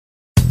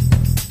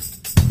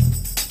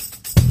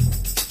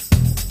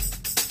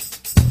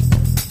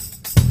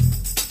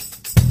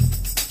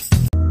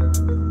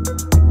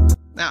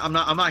I'm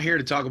not here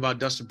to talk about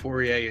Dustin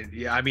Poirier.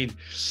 Yeah, I mean,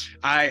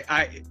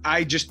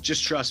 I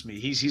just trust me.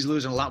 He's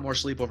losing a lot more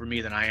sleep over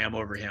me than I am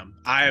over him.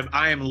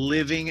 I am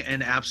living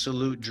an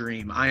absolute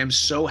dream. I am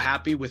so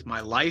happy with my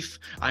life.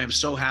 I am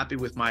so happy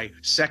with my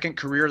second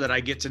career that I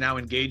get to now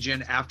engage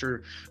in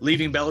after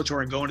leaving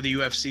Bellator and going to the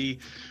UFC.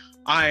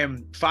 I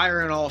am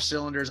firing all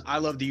cylinders. I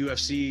love the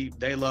UFC.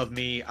 They love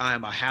me. I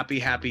am a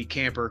happy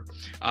camper.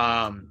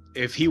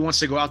 If he wants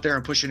to go out there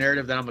and push a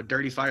narrative that I'm a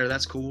dirty fighter,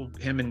 that's cool.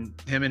 Him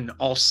and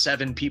all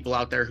 7 people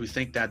out there who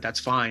think that, that's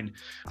fine.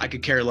 I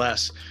could care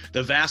less.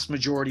 The vast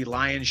majority,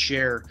 lion's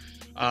share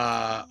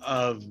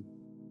of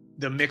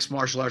the mixed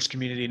martial arts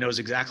community knows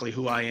exactly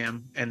who I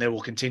am, and they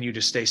will continue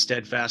to stay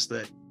steadfast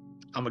that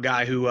I'm a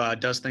guy who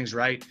does things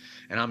right,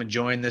 and I'm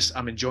enjoying this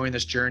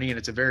journey, and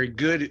it's a very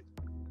good,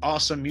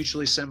 awesome,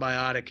 mutually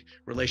symbiotic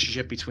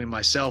relationship between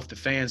myself, the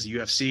fans, the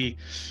UFC,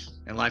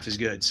 and life is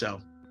good. So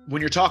when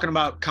you're talking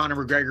about Conor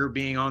McGregor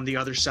being on the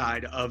other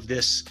side of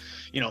this,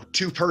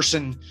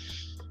 2-person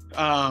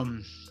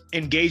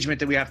engagement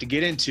that we have to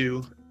get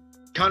into,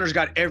 Conor's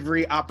got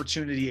every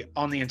opportunity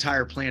on the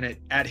entire planet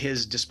at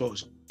his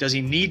disposal. Does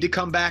he need to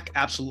come back?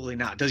 Absolutely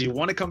not. Does he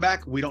want to come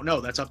back? We don't know.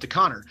 That's up to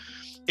Conor.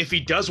 If he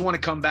does want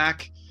to come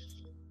back,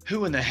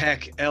 who in the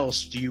heck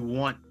else do you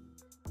want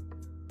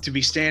to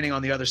be standing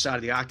on the other side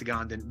of the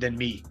octagon than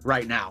me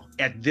right now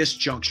at this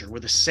juncture? We're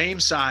the same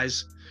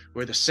size,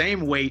 we're the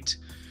same weight.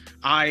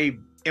 I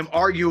am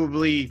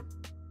arguably,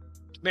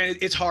 man,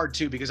 it's hard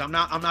too, because I'm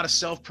not a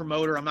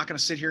self-promoter. I'm not going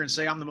to sit here and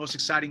say I'm the most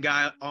exciting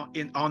guy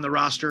on the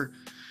roster.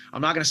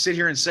 I'm not going to sit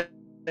here and say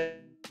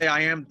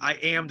I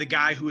am the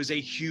guy who is a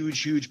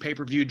huge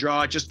pay-per-view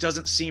draw. It just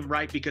doesn't seem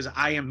right, because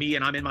I am me,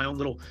 and I'm in my own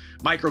little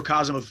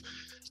microcosm of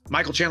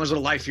Michael Chandler's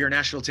little life here in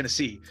Nashville,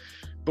 Tennessee.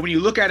 But when you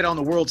look at it on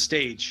the world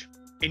stage,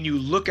 and you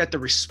look at the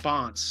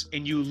response,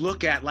 and you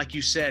look at, like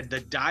you said, the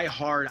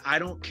die-hard, I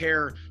don't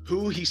care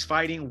who he's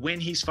fighting, when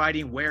he's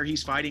fighting, where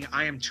he's fighting,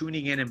 I am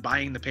tuning in and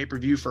buying the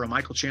pay-per-view for a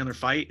Michael Chandler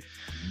fight.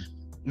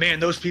 Man,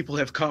 those people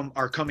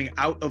are coming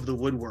out of the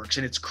woodworks,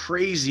 and it's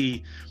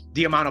crazy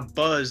the amount of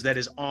buzz that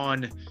is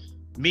on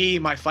me,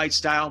 my fight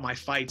style, my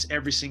fights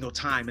every single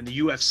time. And the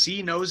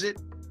UFC knows it.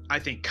 I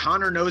think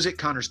Conor knows it.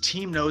 Conor's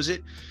team knows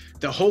it.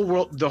 The whole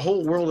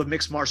world of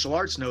mixed martial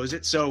arts knows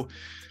it. So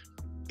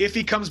if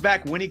he comes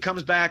back, when he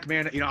comes back,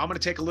 man, I'm going to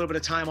take a little bit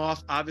of time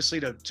off, obviously,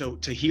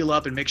 to heal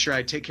up and make sure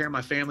I take care of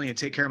my family and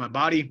take care of my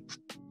body.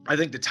 I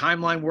think the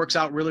timeline works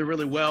out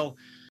really well.